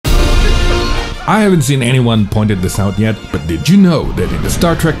I haven't seen anyone pointed this out yet, but did you know that in the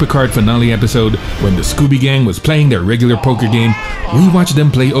Star Trek Picard finale episode, when the Scooby Gang was playing their regular poker game, we watched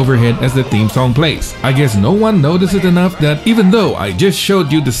them play overhead as the theme song plays? I guess no one noticed it enough that even though I just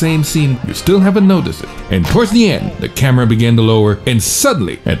showed you the same scene, you still haven't noticed it. And towards the end, the camera began to lower, and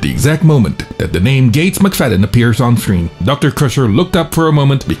suddenly, at the exact moment that the name Gates McFadden appears on screen, Dr. Crusher looked up for a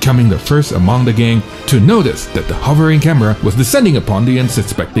moment, becoming the first among the gang to notice that the hovering camera was descending upon the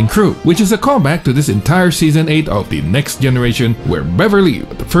unsuspecting crew, which is a callback to this entire season 8 of The Next Generation, where Beverly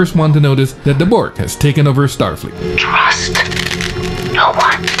was the first one to notice that the Borg has taken over Starfleet. Trust no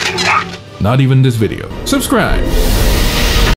one. Not even this video. Subscribe!